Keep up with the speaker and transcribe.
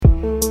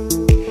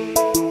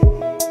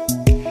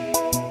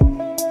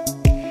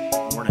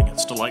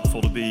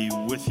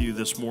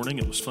morning.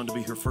 It was fun to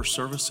be here first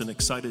service and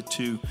excited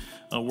to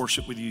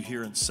worship with you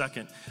here in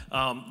second.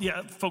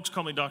 Folks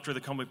call me doctor,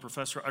 they call me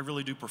professor. I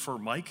really do prefer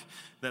Mike.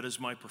 That is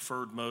my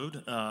preferred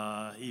mode.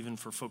 Even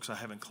for folks I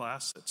have in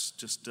class, it's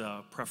just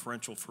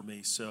preferential for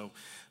me. So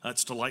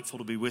it's delightful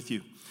to be with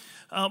you.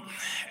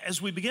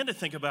 As we begin to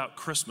think about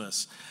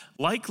Christmas,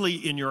 likely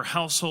in your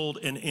household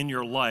and in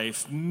your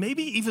life,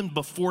 maybe even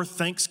before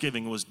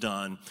Thanksgiving was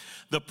done,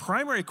 the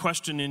primary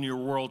question in your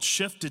world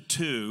shifted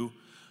to,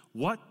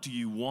 what do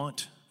you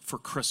want for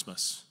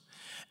Christmas?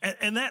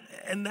 And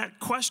that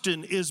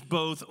question is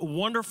both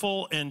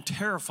wonderful and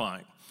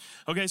terrifying.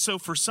 Okay, so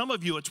for some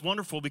of you, it's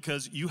wonderful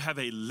because you have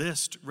a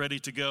list ready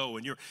to go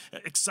and you're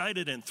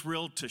excited and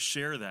thrilled to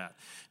share that.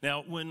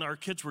 Now, when our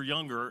kids were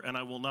younger, and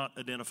I will not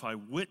identify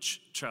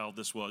which child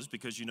this was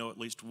because you know at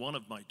least one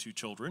of my two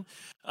children,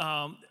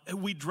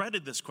 we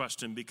dreaded this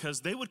question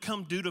because they would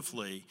come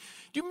dutifully.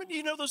 Do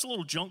you know those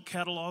little junk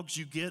catalogs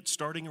you get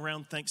starting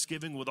around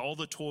Thanksgiving with all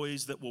the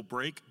toys that will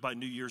break by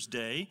New Year's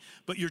Day,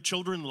 but your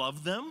children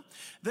love them?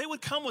 They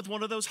would come with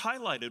one of those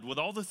highlighted with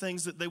all the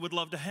things that they would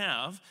love to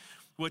have,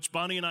 which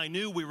Bonnie and I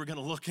knew we were going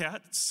to look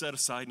at, set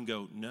aside and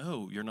go,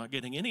 no, you're not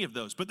getting any of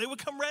those. But they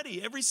would come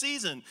ready every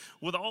season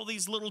with all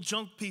these little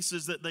junk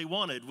pieces that they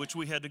wanted, which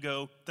we had to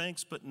go,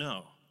 thanks, but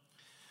no.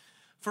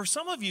 For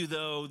some of you,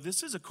 though,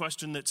 this is a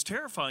question that's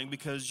terrifying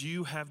because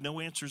you have no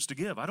answers to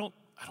give. I don't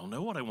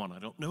know what I want. I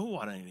don't know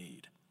what I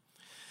need.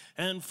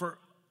 And for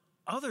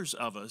others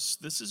of us,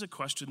 this is a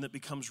question that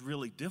becomes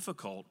really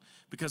difficult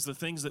because the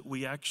things that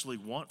we actually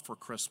want for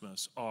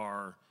Christmas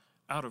are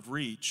out of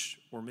reach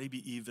or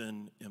maybe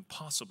even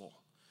impossible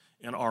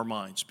in our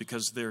minds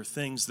because they're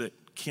things that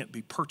can't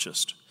be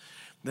purchased.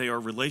 They are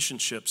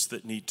relationships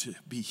that need to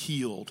be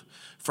healed,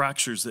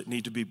 fractures that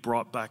need to be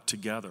brought back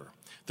together.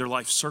 They're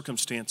life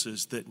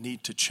circumstances that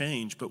need to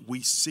change, but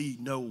we see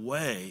no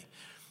way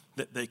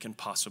that they can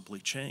possibly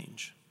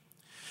change.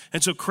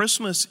 And so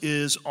Christmas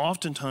is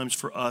oftentimes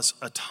for us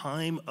a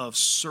time of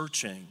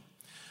searching,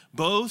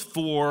 both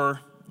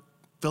for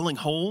filling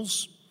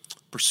holes,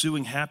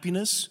 pursuing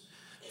happiness,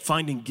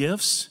 finding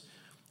gifts,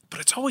 but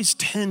it's always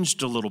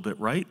tinged a little bit,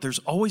 right? There's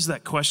always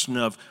that question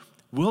of,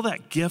 will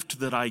that gift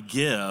that I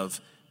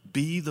give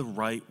be the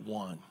right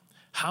one?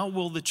 How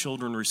will the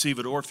children receive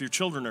it? Or if your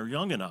children are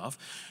young enough,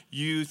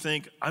 you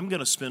think, I'm going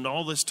to spend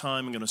all this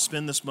time, I'm going to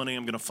spend this money,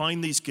 I'm going to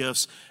find these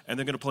gifts, and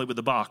they're going to play with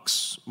the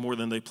box more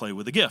than they play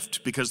with the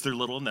gift because they're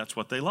little and that's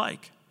what they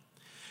like.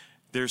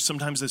 There's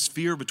sometimes this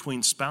fear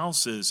between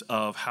spouses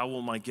of how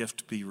will my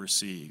gift be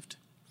received?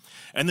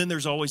 And then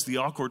there's always the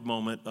awkward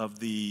moment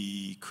of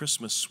the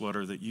Christmas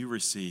sweater that you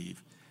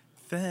receive.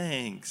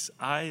 Thanks,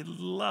 I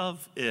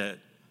love it,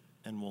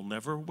 and will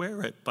never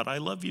wear it, but I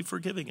love you for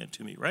giving it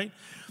to me, right?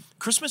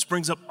 Christmas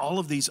brings up all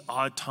of these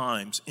odd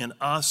times in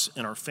us,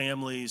 in our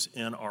families,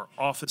 in our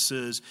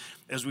offices,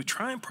 as we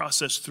try and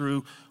process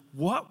through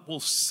what will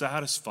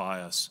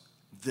satisfy us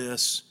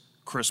this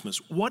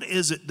Christmas. What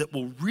is it that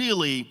will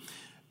really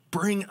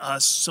bring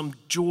us some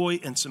joy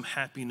and some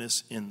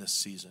happiness in this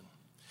season?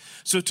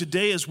 So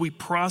today, as we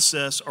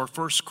process our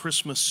first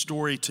Christmas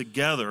story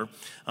together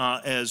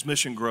as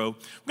Mission Grow,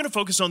 we're going to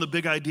focus on the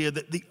big idea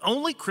that the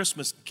only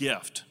Christmas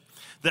gift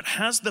that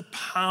has the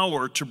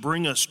power to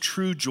bring us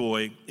true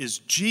joy is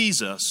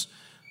Jesus,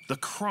 the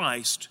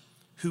Christ,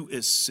 who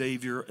is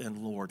Savior and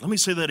Lord. Let me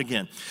say that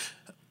again.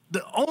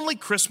 The only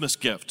Christmas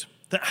gift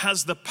that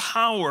has the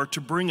power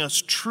to bring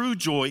us true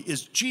joy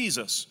is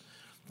Jesus,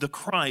 the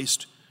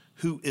Christ,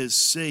 who is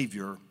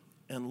Savior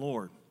and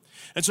Lord.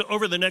 And so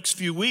over the next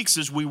few weeks,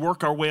 as we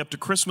work our way up to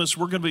Christmas,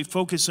 we're going to be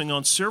focusing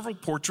on several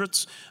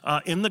portraits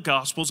in the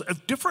Gospels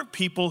of different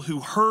people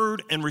who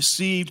heard and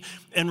received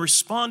and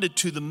responded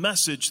to the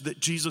message that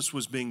Jesus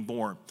was being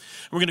born.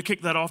 We're going to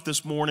kick that off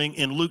this morning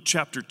in Luke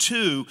chapter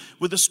 2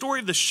 with the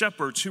story of the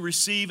shepherds who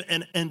receive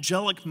an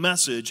angelic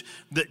message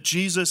that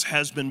Jesus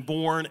has been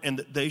born and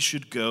that they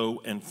should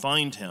go and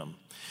find him.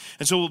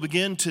 And so we'll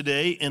begin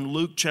today in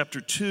Luke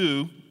chapter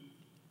 2,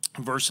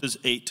 verses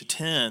 8 to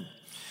 10.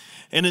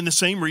 And in the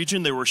same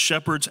region, there were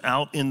shepherds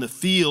out in the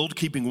field,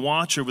 keeping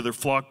watch over their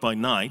flock by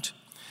night.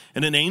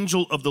 And an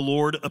angel of the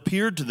Lord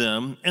appeared to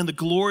them, and the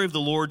glory of the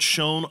Lord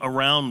shone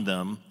around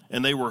them,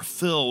 and they were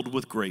filled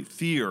with great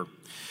fear.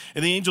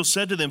 And the angel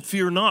said to them,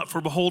 "Fear not,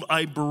 for behold,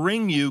 I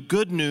bring you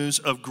good news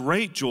of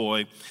great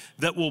joy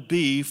that will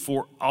be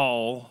for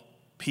all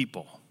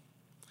people."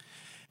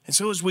 And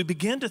so as we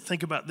begin to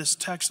think about this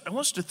text, I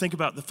want us to think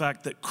about the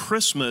fact that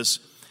Christmas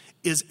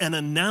is an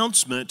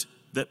announcement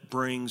that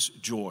brings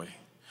joy.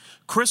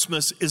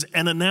 Christmas is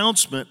an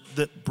announcement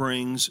that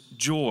brings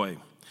joy.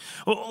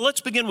 Well,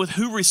 let's begin with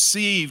who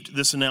received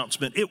this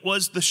announcement. It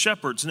was the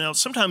shepherds. Now,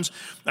 sometimes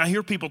I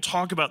hear people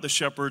talk about the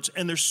shepherds,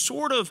 and there's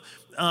sort of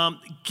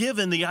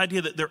given the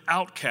idea that they're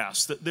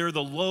outcasts, that they're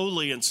the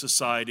lowly in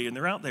society and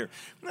they're out there.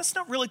 And that's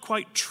not really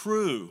quite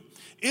true.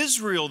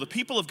 Israel, the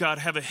people of God,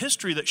 have a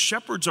history that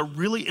shepherds are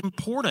really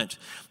important.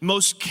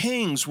 Most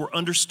kings were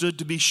understood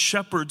to be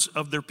shepherds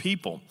of their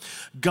people.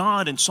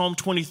 God in Psalm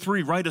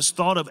 23, right, is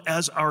thought of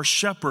as our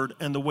shepherd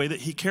and the way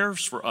that he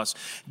cares for us.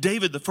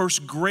 David, the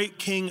first great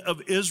king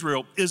of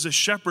Israel, is a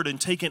shepherd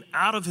and taken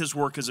out of his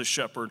work as a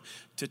shepherd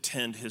to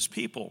tend his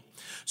people.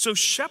 So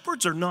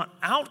shepherds are not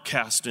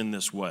outcast in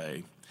this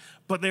way,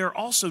 but they are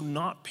also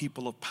not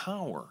people of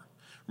power.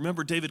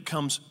 Remember, David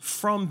comes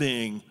from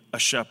being a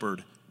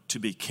shepherd to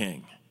be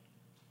king.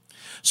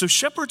 So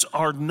shepherds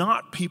are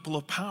not people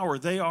of power.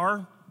 They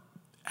are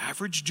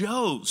average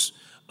Joes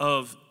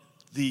of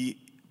the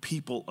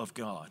people of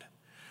God.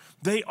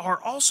 They are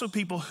also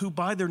people who,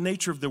 by their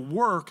nature of their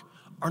work,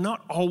 are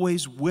not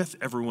always with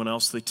everyone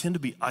else. They tend to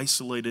be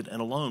isolated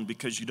and alone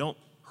because you don't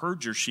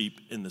herd your sheep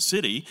in the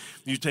city.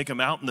 You take them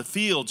out in the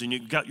fields and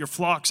you've got your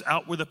flocks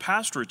out where the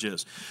pasturage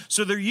is.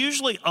 So they're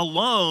usually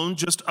alone,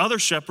 just other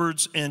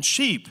shepherds and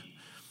sheep.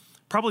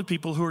 Probably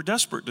people who are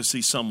desperate to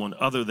see someone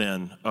other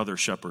than other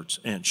shepherds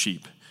and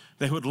sheep.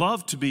 They would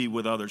love to be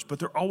with others, but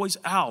they're always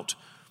out,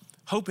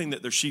 hoping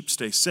that their sheep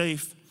stay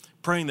safe,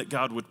 praying that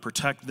God would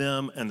protect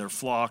them and their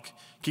flock,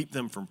 keep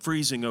them from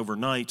freezing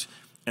overnight,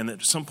 and that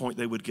at some point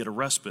they would get a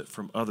respite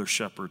from other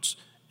shepherds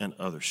and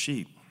other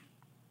sheep.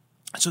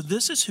 So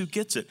this is who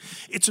gets it.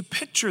 It's a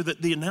picture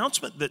that the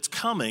announcement that's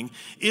coming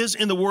is,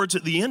 in the words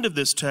at the end of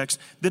this text,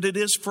 that it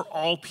is for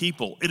all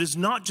people. It is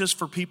not just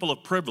for people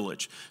of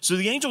privilege. So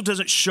the angel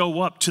doesn't show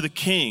up to the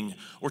king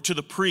or to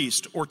the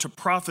priest or to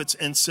prophets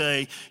and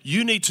say,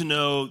 you need to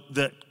know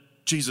that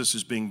Jesus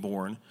is being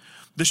born.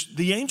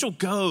 The angel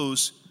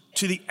goes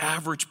to the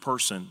average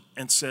person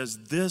and says,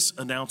 this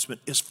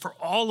announcement is for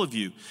all of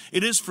you.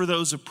 It is for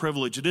those of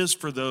privilege. It is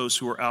for those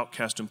who are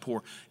outcast and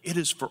poor. It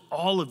is for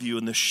all of you.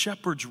 And the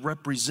shepherds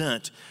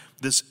represent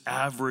this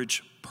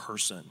average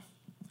person.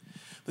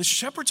 The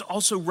shepherds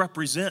also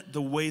represent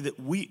the way that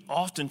we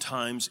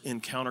oftentimes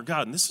encounter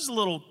God. And this is a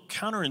little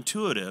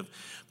counterintuitive,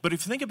 but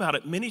if you think about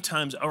it, many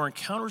times our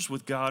encounters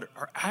with God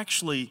are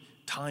actually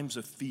times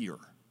of fear.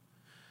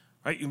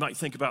 Right? You might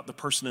think about the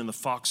person in the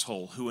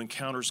foxhole who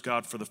encounters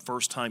God for the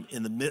first time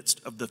in the midst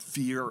of the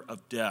fear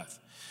of death.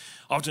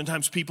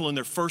 Oftentimes people in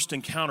their first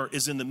encounter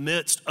is in the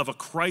midst of a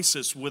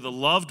crisis with a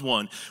loved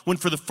one, when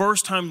for the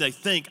first time they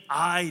think,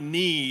 I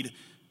need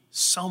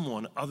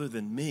someone other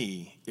than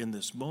me in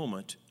this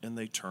moment, and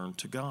they turn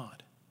to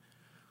God.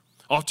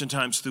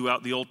 Oftentimes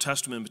throughout the Old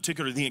Testament in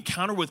particular, the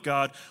encounter with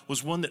God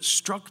was one that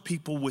struck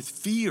people with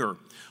fear,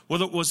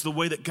 whether it was the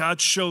way that God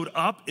showed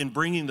up in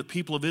bringing the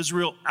people of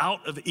Israel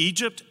out of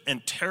Egypt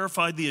and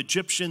terrified the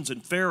Egyptians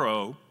and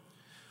Pharaoh,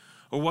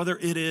 or whether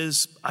it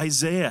is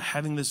Isaiah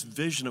having this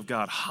vision of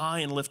God high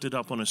and lifted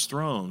up on his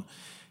throne.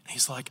 And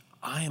he's like,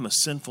 I am a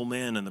sinful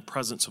man in the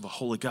presence of a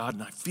holy God,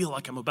 and I feel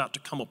like I'm about to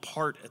come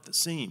apart at the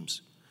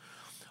seams.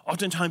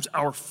 Oftentimes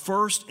our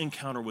first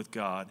encounter with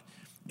God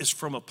is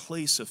from a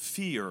place of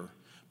fear.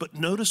 But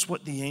notice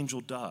what the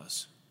angel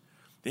does.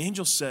 The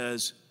angel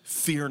says,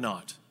 fear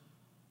not.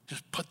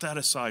 Just put that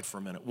aside for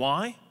a minute.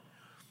 Why?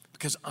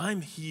 Because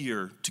I'm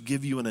here to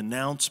give you an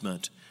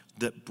announcement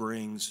that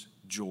brings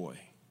joy.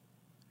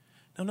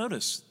 Now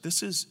notice,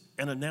 this is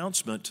an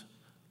announcement,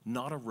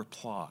 not a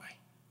reply.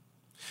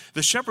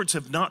 The shepherds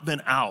have not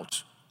been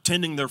out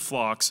tending their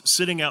flocks,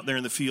 sitting out there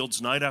in the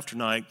fields night after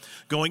night,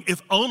 going,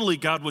 if only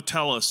God would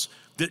tell us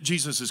that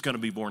Jesus is going to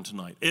be born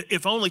tonight.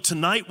 If only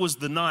tonight was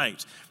the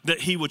night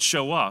that he would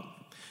show up.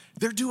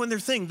 They're doing their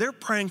thing. They're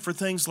praying for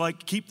things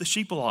like keep the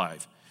sheep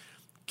alive,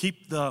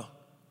 keep the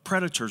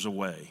predators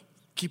away,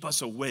 keep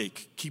us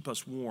awake, keep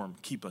us warm,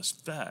 keep us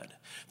fed.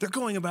 They're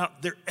going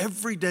about their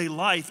everyday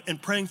life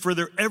and praying for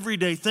their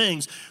everyday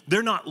things.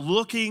 They're not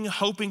looking,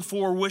 hoping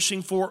for,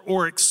 wishing for,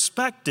 or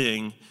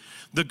expecting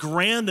the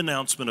grand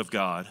announcement of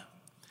God.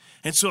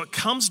 And so it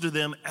comes to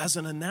them as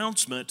an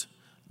announcement,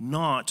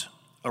 not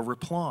a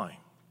reply.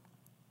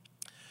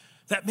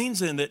 That means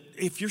then that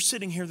if you're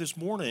sitting here this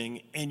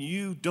morning and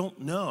you don't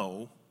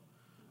know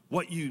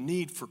what you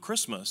need for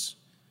Christmas,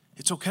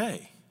 it's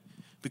okay,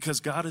 because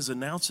God is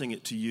announcing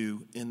it to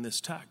you in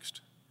this text.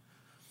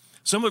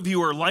 Some of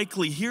you are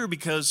likely here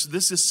because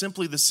this is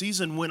simply the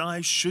season when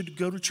I should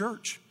go to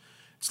church.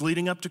 It's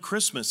leading up to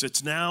Christmas.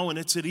 It's now and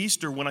it's at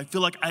Easter when I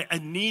feel like I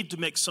need to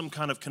make some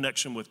kind of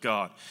connection with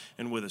God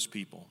and with his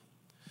people.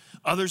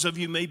 Others of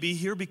you may be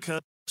here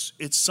because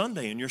it's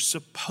Sunday and you're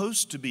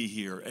supposed to be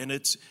here, and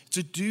it's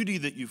a duty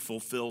that you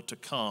fulfill to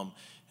come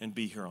and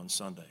be here on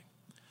Sunday.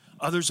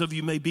 Others of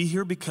you may be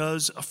here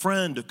because a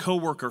friend, a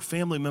coworker,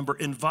 family member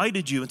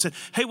invited you and said,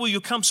 hey, will you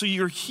come? So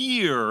you're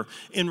here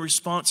in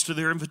response to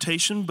their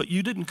invitation, but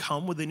you didn't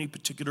come with any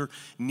particular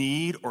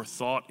need or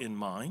thought in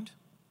mind.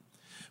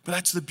 But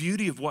that's the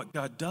beauty of what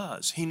God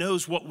does. He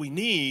knows what we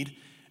need,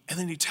 and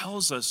then he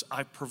tells us,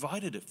 I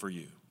provided it for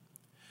you.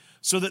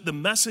 So that the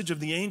message of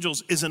the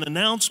angels is an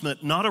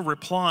announcement, not a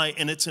reply,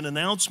 and it's an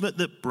announcement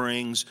that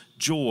brings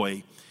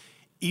joy,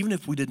 even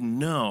if we didn't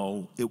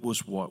know it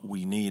was what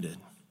we needed.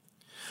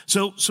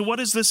 So what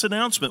is this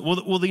announcement?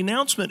 Well, the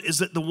announcement is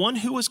that the one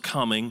who is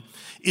coming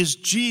is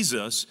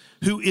Jesus,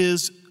 who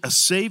is a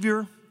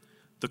Savior,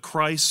 the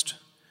Christ,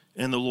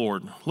 and the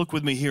Lord. Look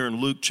with me here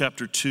in Luke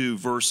chapter 2,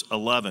 verse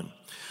 11.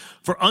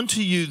 For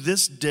unto you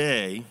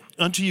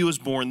is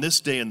born this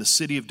day in the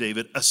city of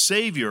David a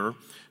Savior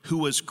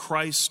who is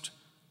Christ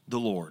the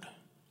Lord.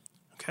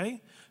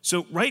 Okay?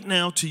 So right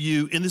now to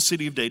you in the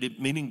city of David,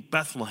 meaning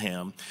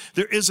Bethlehem,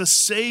 there is a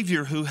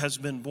Savior who has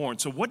been born.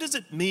 So what does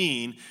it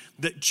mean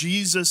that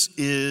Jesus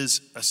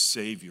is a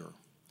Savior?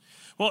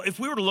 Well,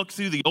 if we were to look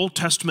through the Old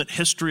Testament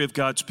history of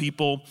God's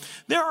people,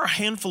 there are a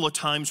handful of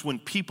times when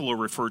people are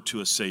referred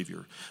to as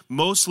Savior.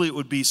 Mostly it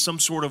would be some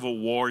sort of a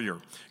warrior.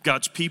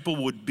 God's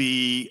people would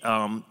be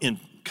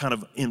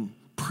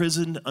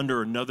imprisoned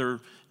under another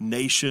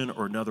nation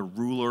or another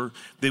ruler.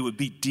 They would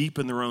be deep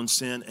in their own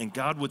sin, and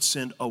God would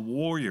send a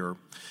warrior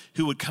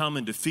who would come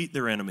and defeat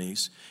their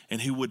enemies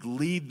and who would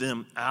lead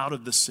them out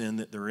of the sin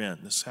that they're in.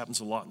 This happens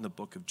a lot in the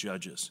book of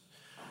Judges.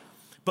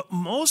 But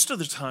most of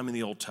the time in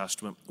the Old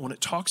Testament, when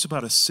it talks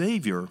about a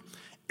Savior,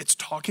 it's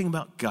talking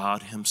about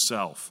God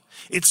himself.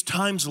 It's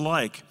times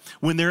like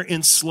when they're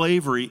in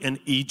slavery in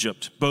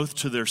Egypt, both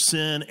to their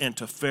sin and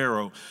to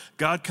Pharaoh.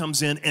 God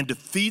comes in and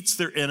defeats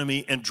their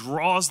enemy and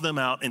draws them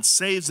out and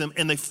saves them,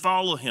 and they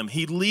follow him.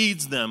 He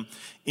leads them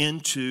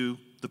into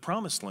the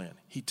promised land.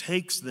 He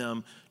takes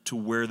them to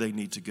where they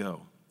need to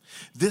go.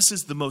 This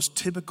is the most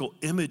typical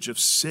image of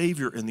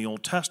Savior in the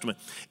Old Testament.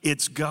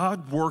 It's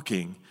God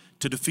working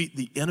to defeat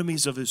the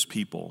enemies of his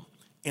people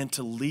and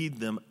to lead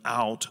them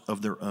out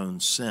of their own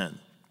sin.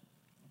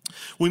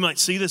 We might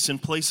see this in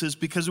places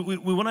because we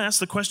want to ask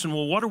the question,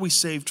 well, what are we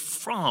saved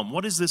from?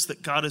 What is this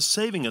that God is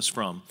saving us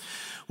from?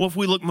 Well, if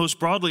we look most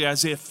broadly,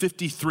 Isaiah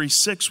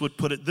 53:6 would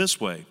put it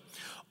this way.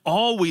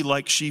 All we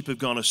like sheep have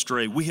gone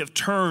astray. We have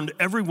turned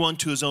everyone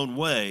to his own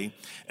way,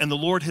 and the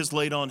Lord has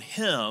laid on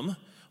him,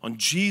 on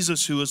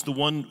Jesus, who is the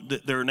one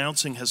that they're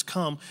announcing has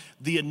come,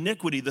 the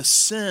iniquity, the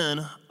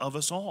sin of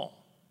us all.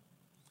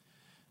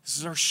 This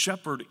is our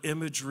shepherd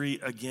imagery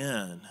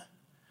again,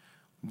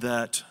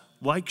 that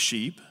like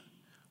sheep,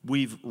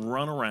 we've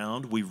run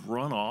around, we've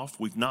run off,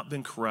 we've not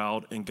been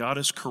corralled, and God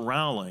is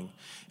corralling,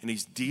 and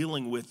he's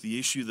dealing with the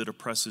issue that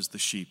oppresses the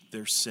sheep,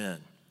 their sin.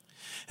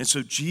 And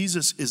so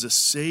Jesus is a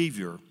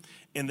Savior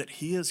in that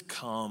he has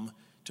come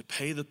to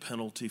pay the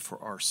penalty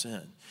for our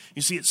sin.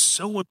 You see, it's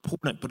so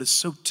important, but it's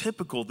so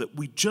typical that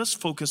we just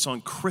focus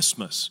on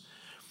Christmas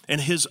and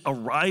his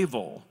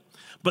arrival.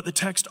 But the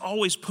text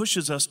always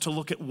pushes us to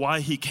look at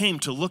why he came,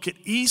 to look at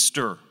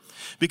Easter,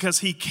 because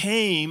he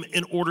came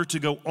in order to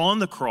go on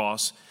the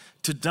cross,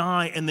 to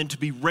die, and then to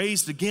be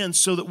raised again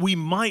so that we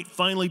might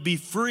finally be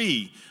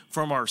free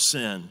from our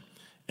sin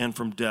and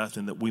from death,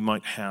 and that we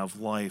might have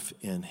life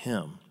in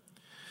him.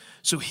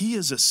 So he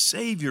is a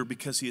Savior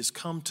because he has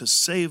come to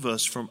save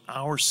us from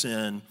our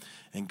sin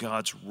and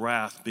God's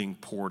wrath being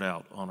poured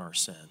out on our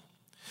sin.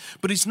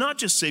 But he's not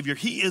just Savior,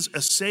 he is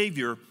a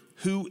Savior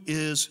who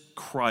is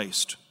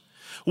Christ.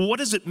 Well, what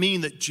does it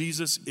mean that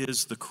Jesus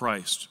is the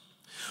Christ?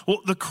 Well,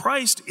 the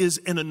Christ is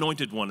an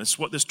anointed one. It's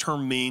what this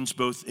term means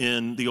both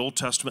in the Old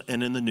Testament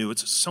and in the New.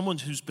 It's someone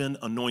who's been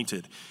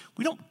anointed.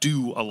 We don't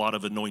do a lot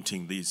of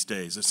anointing these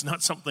days. It's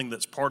not something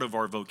that's part of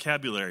our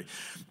vocabulary.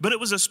 But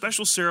it was a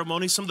special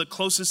ceremony. Some of the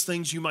closest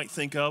things you might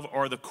think of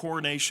are the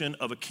coronation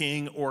of a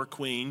king or a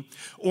queen,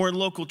 or in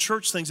local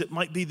church things, it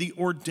might be the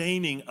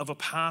ordaining of a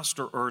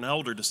pastor or an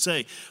elder to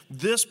say,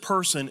 this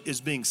person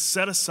is being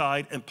set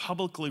aside and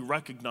publicly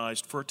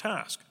recognized for a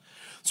task.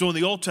 So in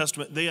the Old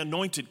Testament, they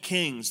anointed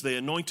kings, they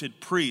anointed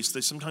priests, they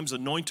sometimes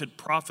anointed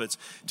prophets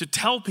to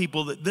tell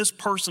people that this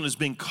person is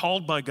being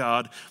called by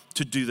God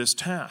to do this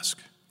task.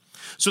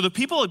 So the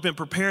people had been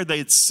prepared. They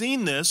had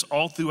seen this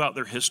all throughout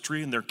their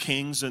history and their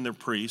kings and their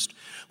priests,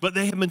 but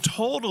they had been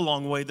told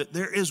along the way that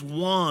there is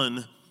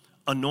one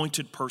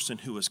anointed person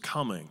who is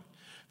coming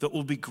that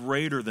will be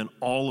greater than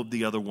all of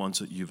the other ones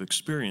that you've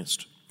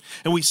experienced.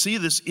 And we see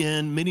this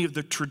in many of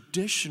the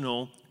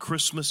traditional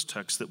Christmas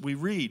texts that we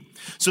read.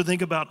 So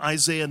think about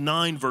Isaiah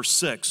 9, verse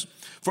 6.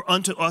 For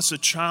unto us a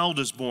child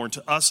is born,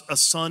 to us a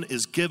son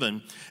is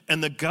given,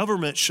 and the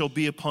government shall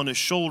be upon his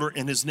shoulder,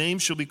 and his name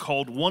shall be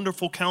called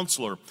Wonderful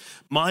Counselor,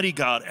 Mighty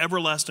God,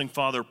 Everlasting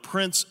Father,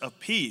 Prince of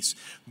Peace.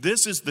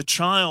 This is the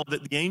child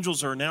that the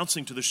angels are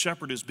announcing to the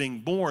shepherd is being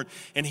born,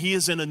 and he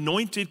is an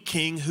anointed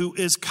king who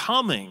is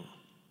coming.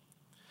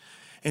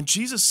 And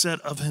Jesus said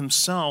of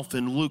himself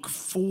in Luke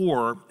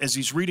 4, as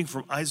he's reading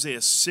from Isaiah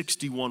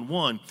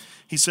 61:1,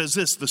 he says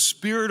this, the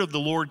Spirit of the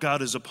Lord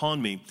God is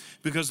upon me,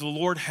 because the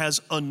Lord has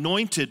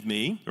anointed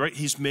me, right?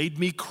 He's made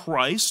me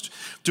Christ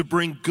to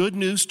bring good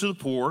news to the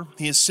poor.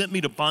 He has sent me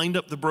to bind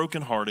up the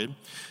brokenhearted,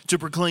 to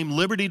proclaim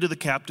liberty to the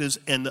captives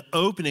and the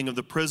opening of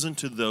the prison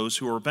to those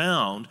who are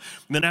bound.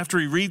 And then after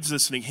he reads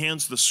this and he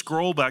hands the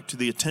scroll back to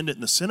the attendant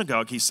in the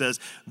synagogue, he says,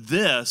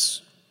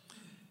 this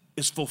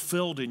is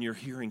fulfilled in your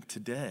hearing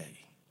today.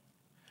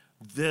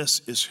 This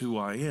is who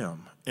I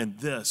am, and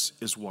this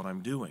is what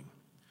I'm doing.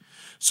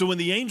 So when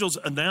the angels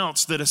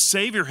announce that a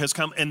Savior has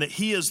come and that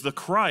he is the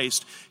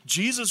Christ,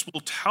 Jesus will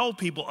tell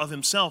people of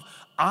himself,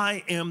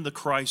 I am the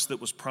Christ that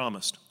was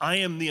promised. I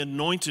am the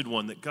anointed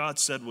one that God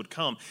said would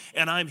come.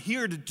 And I'm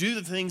here to do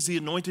the things the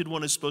anointed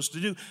one is supposed to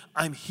do.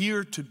 I'm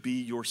here to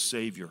be your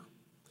Savior.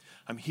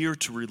 I'm here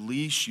to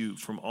release you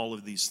from all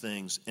of these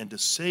things and to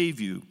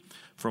save you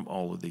from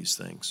all of these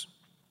things.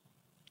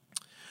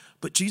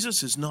 But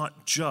Jesus is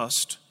not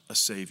just a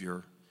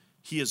Savior.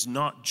 He is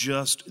not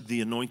just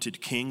the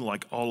anointed king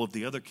like all of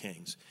the other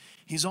kings.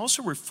 He's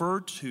also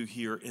referred to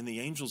here in the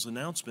angel's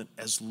announcement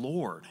as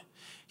Lord.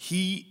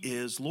 He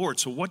is Lord.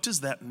 So what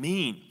does that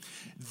mean?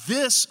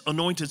 This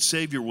anointed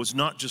Savior was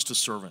not just a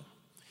servant.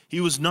 He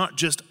was not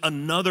just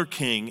another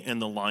king in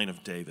the line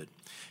of David.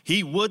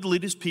 He would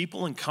lead his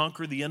people and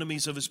conquer the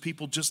enemies of his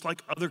people just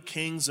like other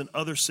kings and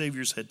other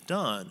saviors had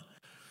done.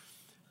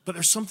 But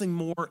there's something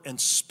more and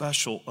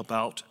special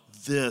about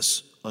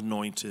this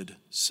anointed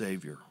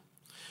Savior.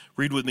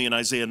 Read with me in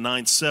Isaiah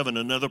 9:7,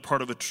 another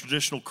part of a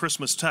traditional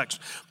Christmas text.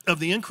 Of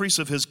the increase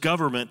of his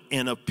government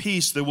and of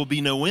peace there will be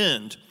no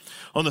end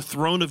on the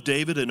throne of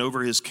David and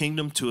over his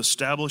kingdom, to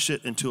establish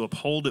it and to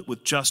uphold it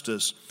with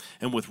justice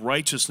and with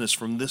righteousness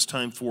from this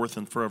time forth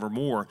and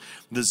forevermore.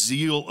 The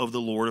zeal of the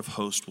Lord of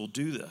hosts will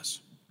do this.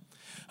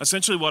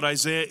 Essentially what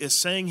Isaiah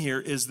is saying here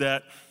is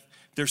that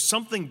there's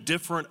something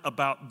different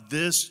about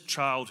this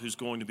child who's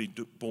going to be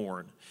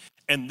born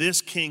and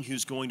this king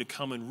who's going to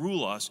come and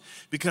rule us,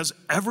 because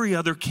every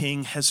other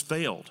king has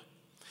failed.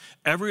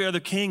 Every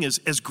other king is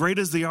as great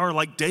as they are,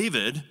 like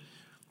David.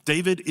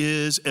 David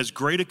is as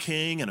great a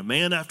king and a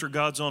man after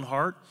God's own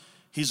heart.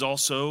 He's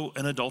also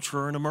an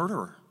adulterer and a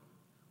murderer.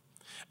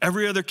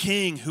 Every other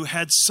king who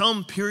had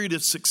some period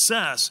of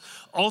success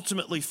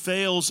ultimately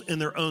fails in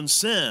their own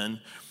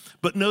sin.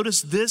 But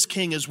notice this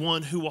king is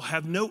one who will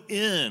have no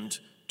end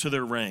to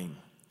their reign,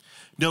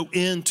 no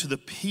end to the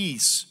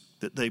peace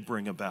that they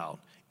bring about.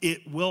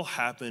 It will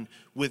happen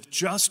with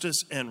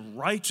justice and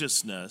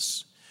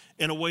righteousness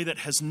in a way that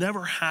has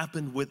never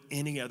happened with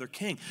any other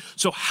king.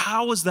 So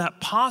how is that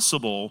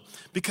possible?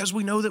 Because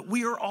we know that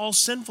we are all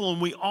sinful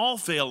and we all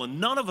fail and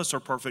none of us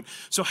are perfect.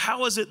 So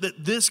how is it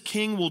that this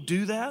king will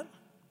do that?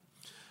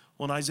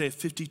 Well, in Isaiah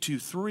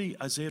 52:3,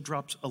 Isaiah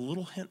drops a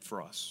little hint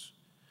for us.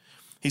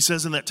 He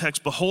says in that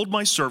text, behold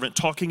my servant,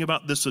 talking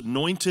about this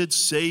anointed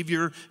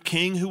Savior,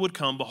 king who would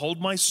come. Behold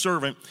my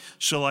servant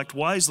shall act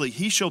wisely.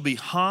 He shall be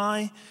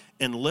high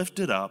and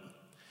lifted up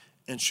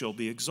and shall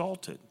be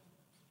exalted.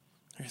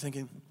 You're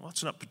thinking, well,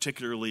 that's not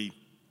particularly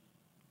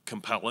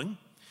compelling.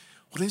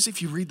 What is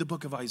if you read the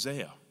book of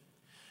Isaiah?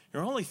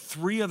 There are only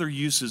 3 other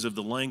uses of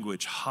the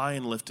language high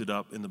and lifted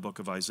up in the book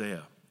of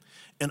Isaiah.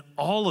 And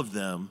all of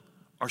them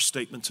are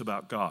statements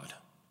about God.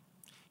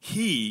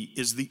 He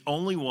is the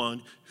only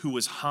one who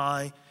is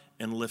high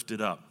and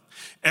lifted up.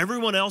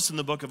 Everyone else in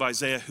the book of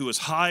Isaiah who is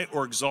high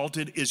or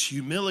exalted is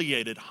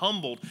humiliated,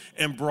 humbled,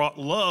 and brought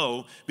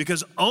low,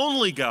 because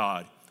only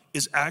God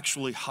is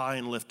actually high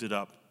and lifted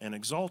up and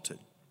exalted.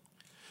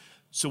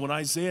 So when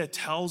Isaiah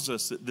tells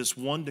us that this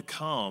one to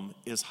come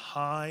is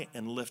high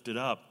and lifted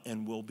up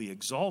and will be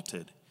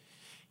exalted,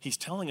 he's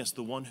telling us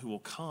the one who will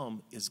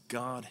come is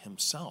God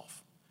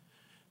himself,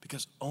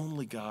 because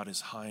only God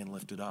is high and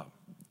lifted up.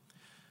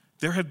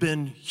 There have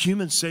been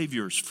human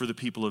saviors for the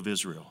people of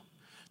Israel.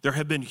 There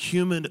have been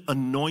human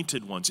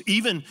anointed ones.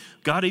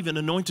 God even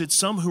anointed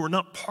some who were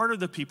not part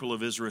of the people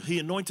of Israel. He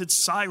anointed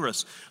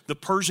Cyrus, the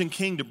Persian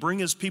king, to bring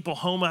his people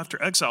home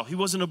after exile. He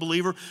wasn't a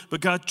believer,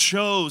 but God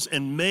chose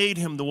and made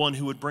him the one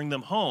who would bring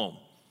them home.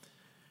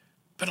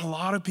 But a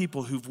lot of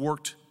people who've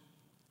worked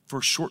for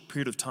a short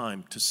period of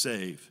time to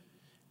save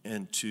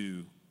and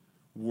to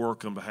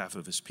work on behalf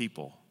of his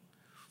people.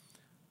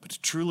 But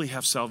to truly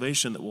have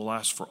salvation that will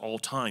last for all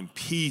time,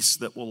 peace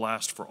that will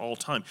last for all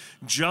time,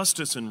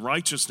 justice and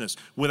righteousness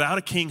without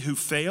a king who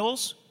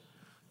fails,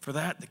 for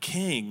that the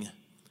king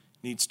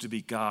needs to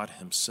be God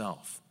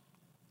himself.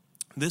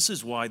 This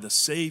is why the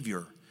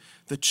Savior,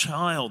 the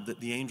child that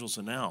the angels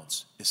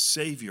announce, is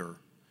Savior,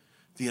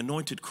 the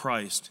anointed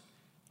Christ,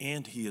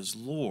 and he is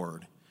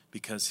Lord,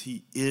 because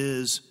he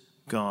is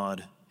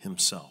God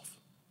himself.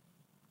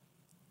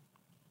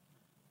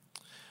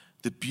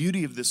 The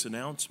beauty of this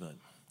announcement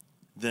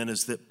then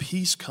is that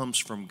peace comes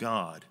from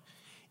God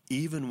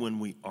even when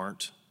we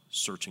aren't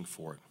searching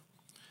for it.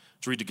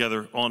 Let's read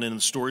together on in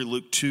the story,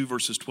 Luke 2,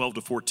 verses 12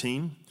 to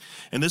 14.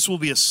 And this will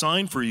be a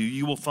sign for you.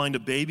 You will find a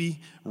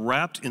baby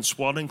wrapped in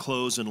swaddling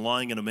clothes and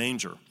lying in a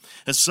manger.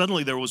 And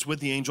suddenly there was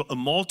with the angel a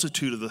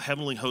multitude of the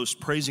heavenly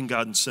host praising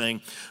God and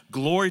saying,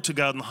 glory to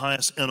God in the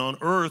highest, and on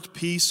earth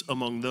peace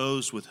among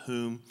those with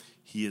whom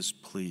he is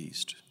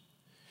pleased.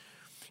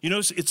 You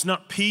notice it's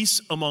not peace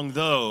among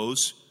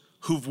those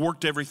who've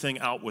worked everything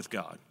out with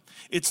God.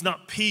 It's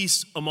not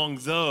peace among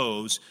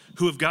those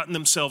who have gotten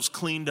themselves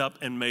cleaned up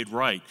and made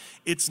right.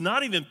 It's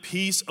not even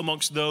peace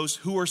amongst those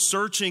who are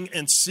searching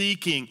and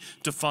seeking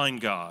to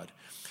find God.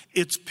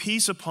 It's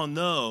peace upon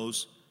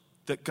those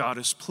that God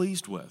is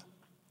pleased with.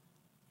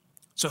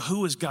 So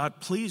who is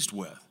God pleased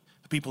with?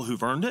 The people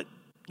who've earned it?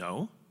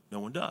 No, no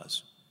one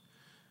does.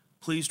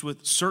 Pleased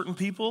with certain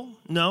people?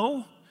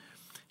 No.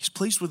 He's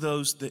pleased with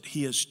those that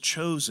he has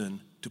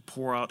chosen to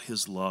pour out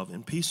his love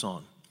and peace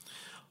on.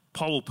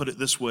 Paul will put it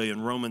this way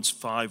in Romans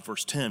 5,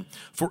 verse 10.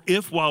 For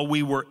if while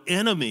we were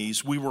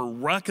enemies, we were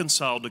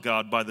reconciled to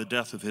God by the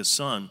death of his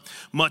Son,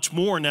 much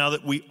more now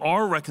that we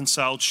are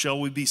reconciled, shall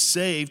we be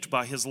saved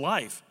by his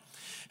life.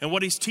 And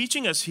what he's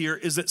teaching us here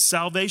is that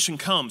salvation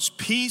comes.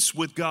 Peace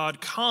with God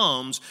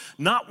comes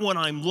not when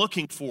I'm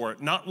looking for it,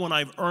 not when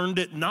I've earned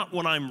it, not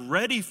when I'm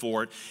ready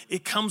for it.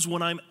 It comes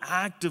when I'm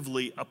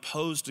actively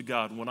opposed to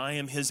God. When I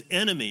am his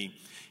enemy,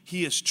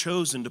 he has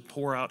chosen to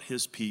pour out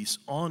his peace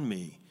on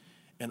me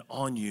and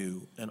on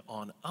you and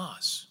on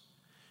us.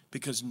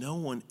 Because no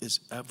one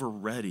is ever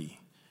ready.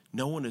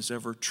 No one is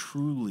ever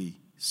truly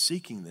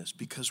seeking this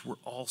because we're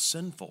all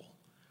sinful.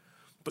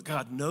 But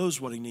God knows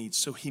what he needs,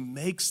 so he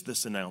makes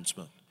this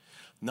announcement.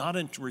 Not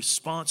in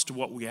response to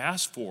what we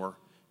ask for,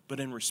 but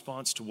in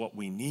response to what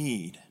we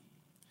need.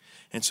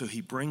 And so he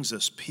brings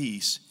us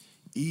peace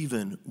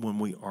even when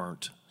we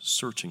aren't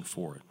searching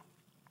for it.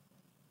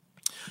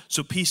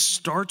 So peace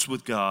starts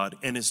with God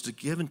and is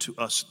given to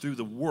us through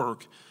the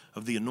work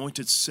of the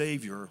anointed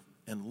Savior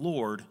and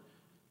Lord,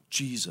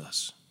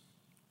 Jesus.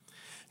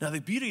 Now,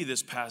 the beauty of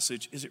this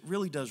passage is it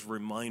really does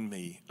remind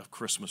me of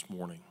Christmas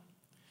morning,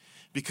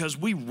 because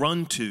we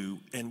run to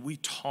and we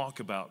talk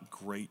about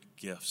great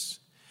gifts.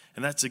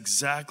 And that's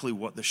exactly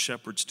what the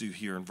shepherds do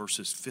here in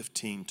verses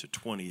 15 to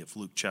 20 of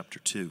Luke chapter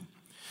 2.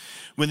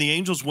 When the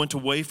angels went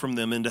away from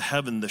them into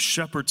heaven, the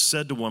shepherds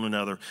said to one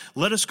another,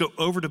 let us go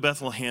over to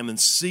Bethlehem and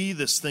see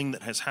this thing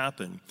that has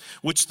happened,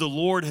 which the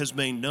Lord has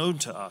made known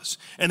to us.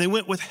 And they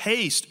went with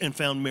haste and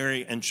found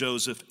Mary and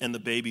Joseph and the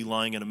baby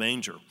lying in a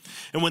manger.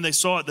 And when they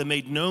saw it, they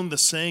made known the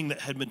saying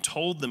that had been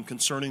told them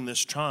concerning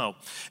this child.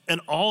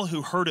 And all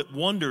who heard it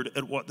wondered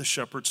at what the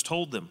shepherds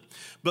told them.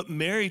 But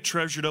Mary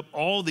treasured up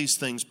all these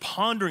things,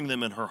 pondering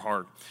them in her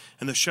heart.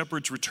 And the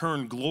shepherds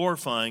returned,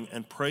 glorifying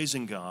and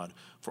praising God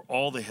for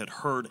all they had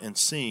heard and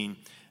seen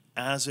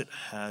as it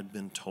had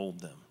been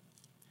told them.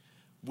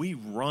 We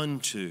run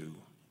to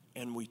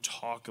and we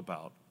talk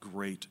about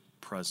great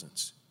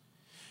presents.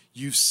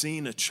 You've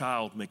seen a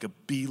child make a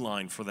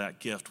beeline for that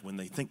gift when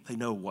they think they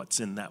know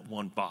what's in that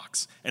one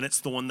box, and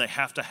it's the one they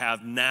have to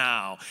have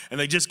now, and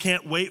they just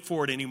can't wait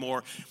for it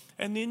anymore.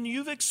 And then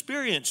you've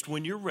experienced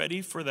when you're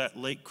ready for that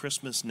late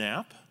Christmas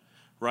nap,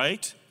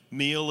 right?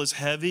 Meal is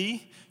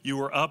heavy, you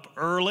were up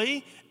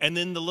early, and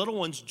then the little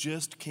ones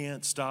just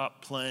can't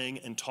stop playing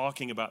and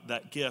talking about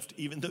that gift,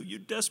 even though you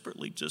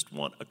desperately just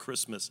want a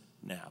Christmas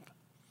nap,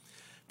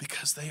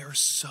 because they are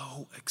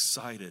so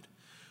excited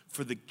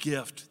for the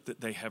gift that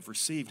they have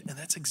received. And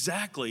that's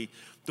exactly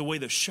the way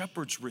the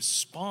shepherds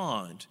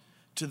respond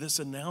to this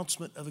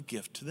announcement of a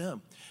gift to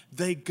them.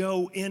 They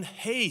go in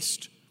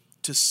haste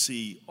to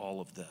see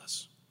all of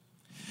this.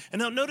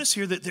 And now notice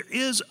here that there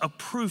is a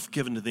proof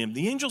given to them.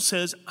 The angel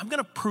says, I'm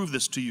going to prove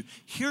this to you.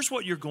 Here's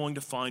what you're going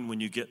to find when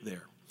you get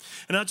there.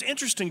 And now it's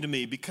interesting to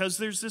me because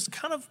there's this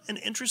kind of an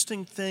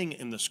interesting thing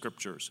in the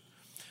scriptures.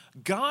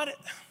 God,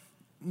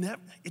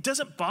 it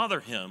doesn't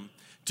bother him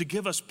to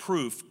give us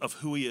proof of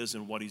who he is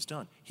and what he's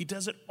done. He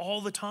does it all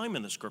the time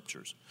in the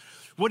scriptures.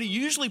 What he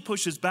usually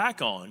pushes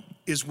back on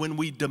is when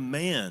we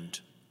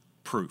demand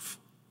proof.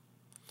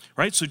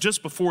 Right? So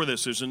just before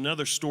this, there's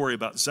another story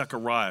about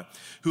Zechariah,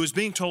 who is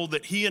being told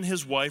that he and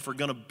his wife are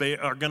going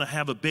to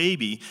have a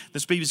baby.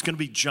 This baby is going to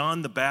be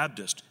John the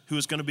Baptist, who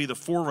is going to be the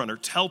forerunner,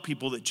 tell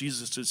people that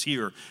Jesus is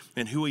here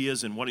and who he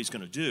is and what he's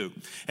going to do.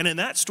 And in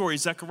that story,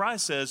 Zechariah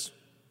says,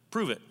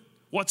 prove it.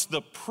 What's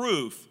the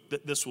proof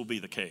that this will be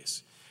the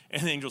case?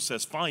 And the angel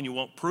says, fine, you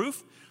want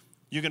proof?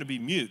 You're going to be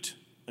mute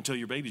until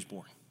your baby's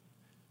born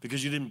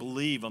because you didn't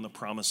believe on the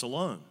promise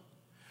alone.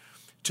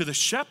 To the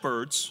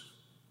shepherds,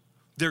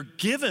 they're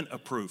given a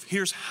proof.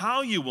 Here's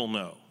how you will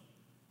know.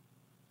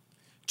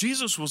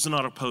 Jesus was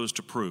not opposed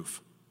to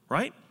proof,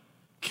 right?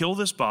 Kill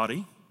this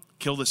body,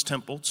 kill this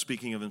temple,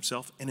 speaking of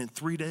himself, and in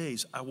 3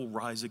 days I will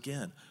rise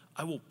again.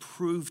 I will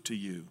prove to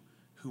you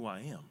who I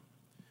am.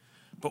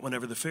 But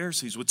whenever the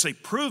Pharisees would say,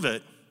 prove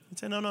it, he'd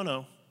say, no. I'm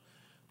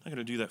not going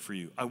to do that for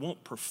you. I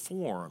won't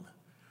perform.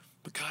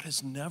 But God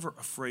is never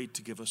afraid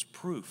to give us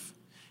proof.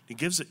 He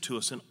gives it to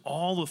us in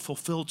all the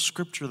fulfilled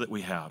scripture that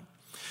we have.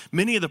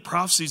 Many of the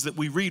prophecies that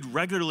we read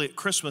regularly at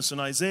Christmas in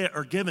Isaiah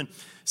are given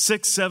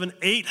 600, 700,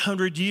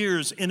 800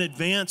 years in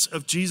advance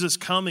of Jesus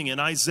coming in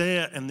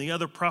Isaiah and the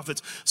other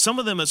prophets. Some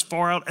of them as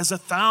far out as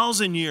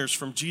 1,000 years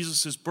from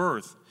Jesus'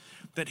 birth,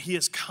 that he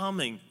is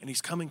coming and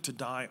he's coming to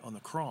die on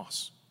the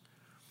cross.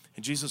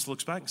 And Jesus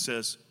looks back and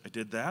says, I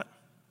did that.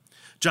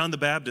 John the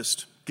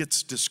Baptist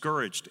gets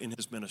discouraged in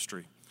his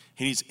ministry.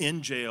 And he's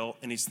in jail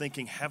and he's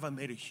thinking, have I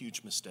made a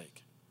huge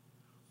mistake?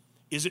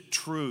 Is it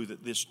true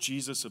that this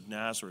Jesus of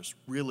Nazareth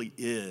really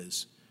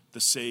is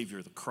the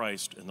Savior, the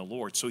Christ, and the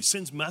Lord? So he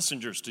sends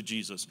messengers to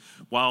Jesus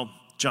while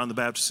John the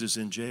Baptist is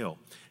in jail.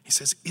 He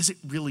says, is it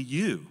really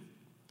you?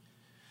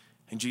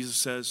 And Jesus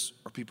says,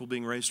 are people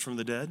being raised from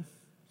the dead?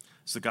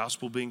 Is the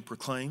gospel being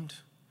proclaimed?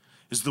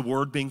 Is the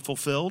word being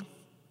fulfilled?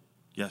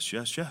 Yes.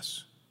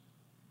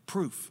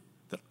 Proof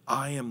that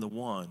I am the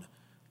one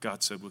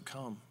God said would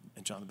come.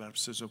 And John the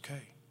Baptist says,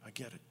 okay, I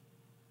get it.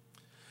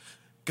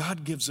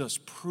 God gives us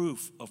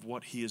proof of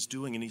what he is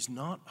doing, and he's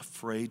not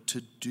afraid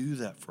to do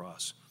that for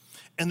us.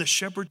 And the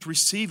shepherds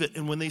receive it,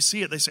 and when they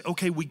see it, they say,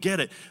 okay, we get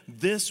it.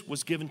 This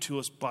was given to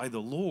us by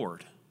the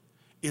Lord.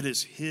 It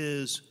is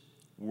his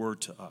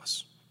word to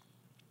us.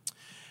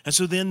 And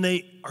so then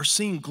they are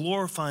seen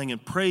glorifying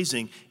and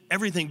praising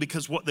everything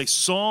because what they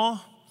saw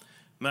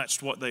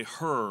matched what they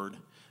heard.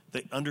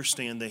 They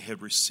understand they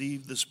had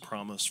received this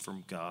promise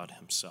from God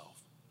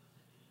himself.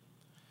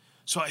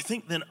 So I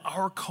think then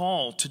our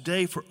call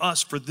today for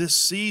us for this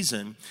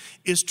season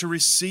is to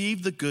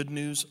receive the good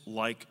news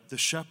like the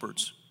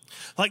shepherds.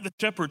 Like the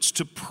shepherds,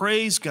 to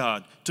praise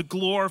God, to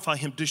glorify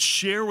him, to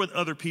share with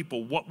other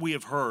people what we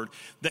have heard,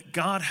 that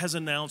God has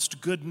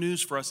announced good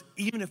news for us,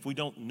 even if we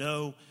don't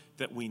know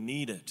that we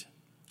need it.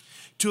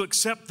 To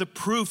accept the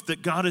proof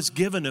that God has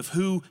given of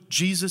who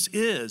Jesus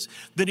is,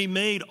 that he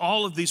made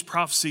all of these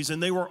prophecies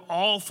and they were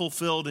all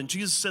fulfilled. And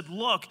Jesus said,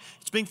 look,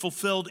 it's being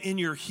fulfilled in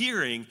your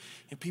hearing.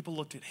 And people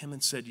looked at him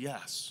and said,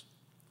 yes.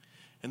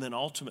 And then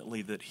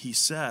ultimately that he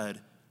said,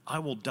 I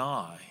will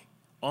die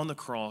on the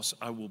cross,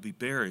 I will be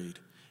buried,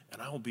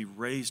 and I will be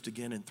raised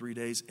again in 3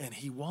 days. And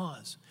he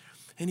was.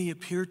 And he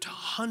appeared to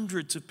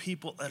hundreds of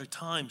people at a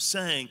time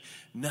saying,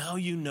 now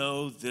you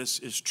know this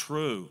is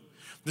true.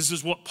 This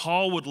is what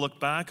Paul would look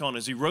back on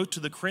as he wrote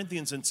to the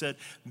Corinthians and said,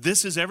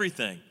 this is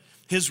everything.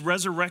 His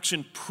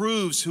resurrection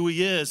proves who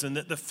he is and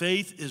that the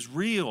faith is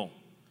real.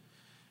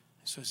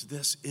 He says,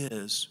 this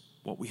is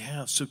what we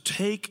have. So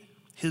take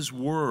his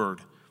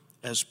word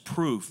as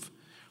proof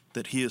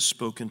that he has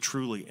spoken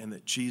truly and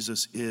that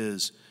Jesus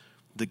is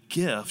the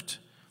gift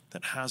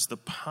that has the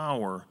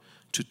power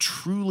to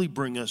truly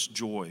bring us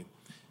joy,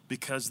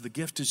 because the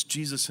gift is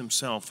Jesus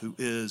himself, who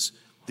is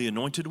the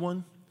anointed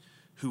one,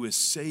 who is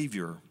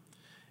Savior,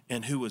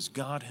 and who is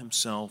God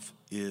himself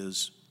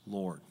is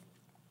Lord.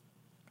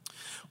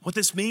 What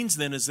this means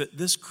then is that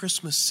this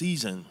Christmas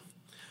season,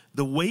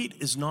 the weight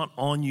is not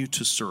on you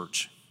to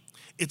search.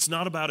 It's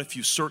not about if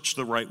you search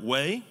the right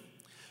way.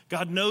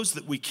 God knows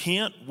that we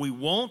can't, we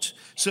won't,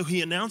 so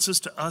he announces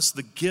to us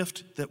the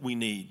gift that we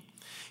need.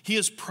 He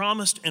has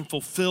promised and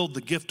fulfilled the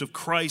gift of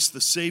Christ,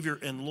 the Savior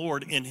and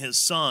Lord, in his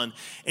Son,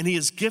 and he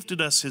has gifted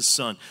us his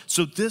Son.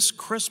 So this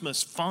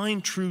Christmas,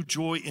 find true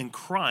joy in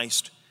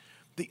Christ,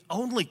 the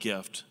only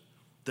gift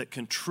that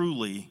can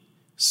truly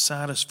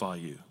satisfy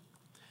you.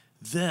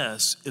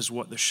 This is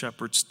what the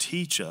shepherds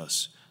teach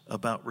us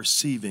about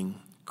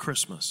receiving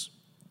Christmas.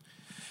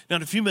 Now,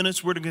 in a few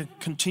minutes, we're going to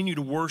continue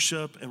to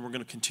worship and we're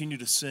going to continue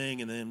to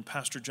sing, and then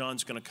Pastor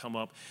John's going to come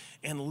up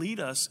and lead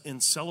us in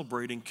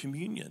celebrating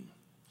communion.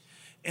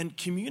 And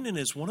communion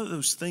is one of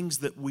those things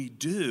that we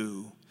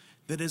do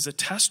that is a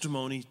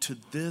testimony to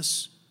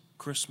this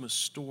Christmas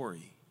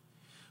story.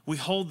 We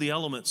hold the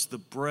elements, the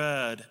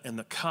bread and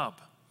the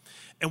cup,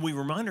 and we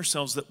remind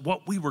ourselves that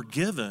what we were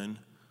given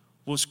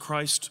was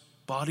Christ's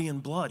body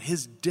and blood.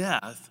 His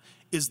death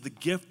is the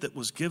gift that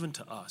was given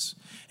to us.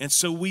 And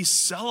so we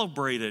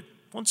celebrate it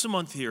once a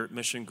month here at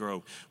Mission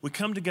Grove. We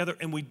come together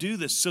and we do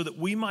this so that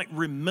we might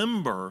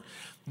remember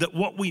that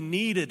what we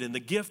needed and the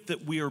gift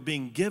that we are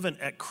being given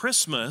at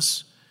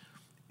Christmas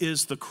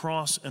is the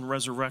cross and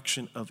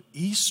resurrection of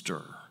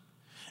Easter.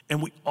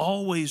 And we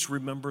always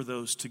remember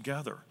those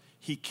together.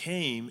 He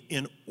came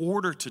in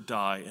order to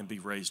die and be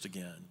raised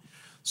again,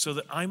 so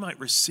that I might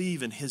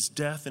receive in his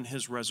death and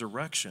his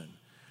resurrection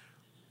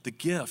the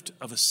gift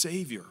of a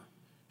Savior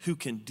who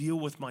can deal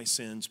with my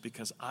sins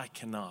because I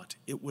cannot.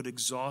 It would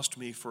exhaust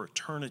me for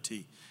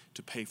eternity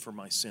to pay for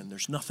my sin.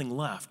 There's nothing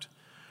left.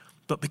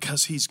 But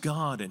because he's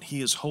God and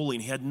he is holy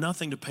and he had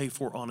nothing to pay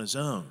for on his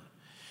own,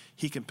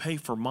 he can pay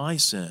for my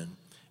sin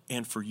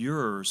and for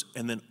yours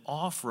and then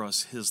offer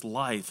us his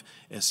life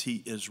as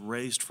he is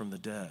raised from the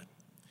dead.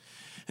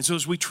 And so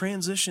as we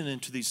transition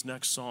into these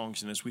next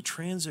songs and as we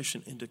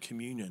transition into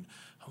communion,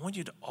 I want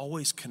you to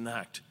always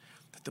connect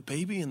that the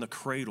baby in the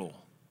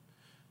cradle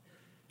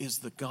is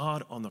the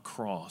God on the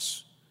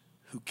cross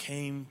who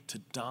came to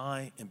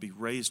die and be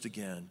raised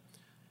again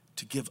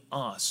to give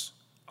us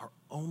our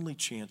only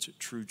chance at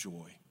true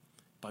joy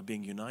by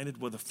being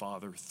united with the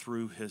Father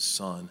through his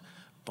Son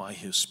by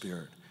his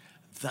Spirit.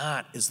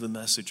 That is the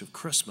message of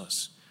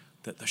Christmas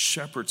that the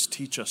shepherds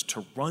teach us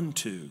to run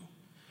to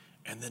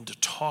and then to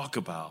talk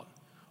about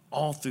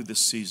all through this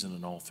season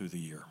and all through the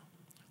year.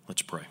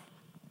 Let's pray.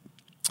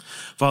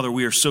 Father,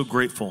 we are so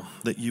grateful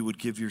that you would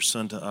give your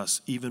Son to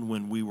us even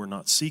when we were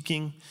not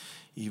seeking,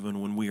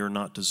 even when we are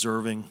not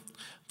deserving.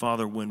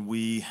 Father, when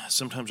we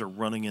sometimes are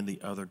running in the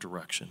other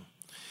direction.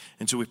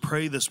 And so we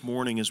pray this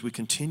morning as we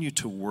continue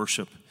to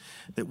worship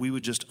that we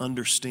would just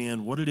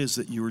understand what it is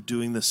that you are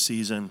doing this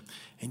season,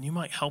 and you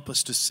might help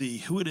us to see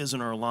who it is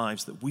in our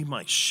lives that we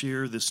might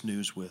share this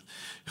news with,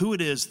 who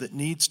it is that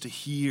needs to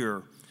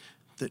hear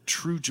that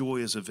true joy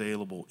is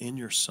available in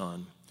your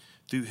Son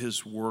through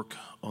his work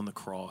on the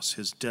cross,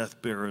 his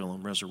death, burial,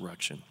 and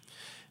resurrection.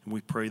 And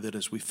we pray that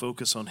as we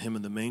focus on him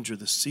in the manger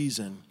this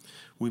season,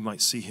 we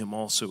might see him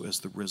also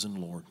as the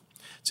risen Lord.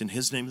 It's in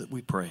his name that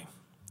we pray.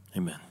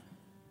 Amen.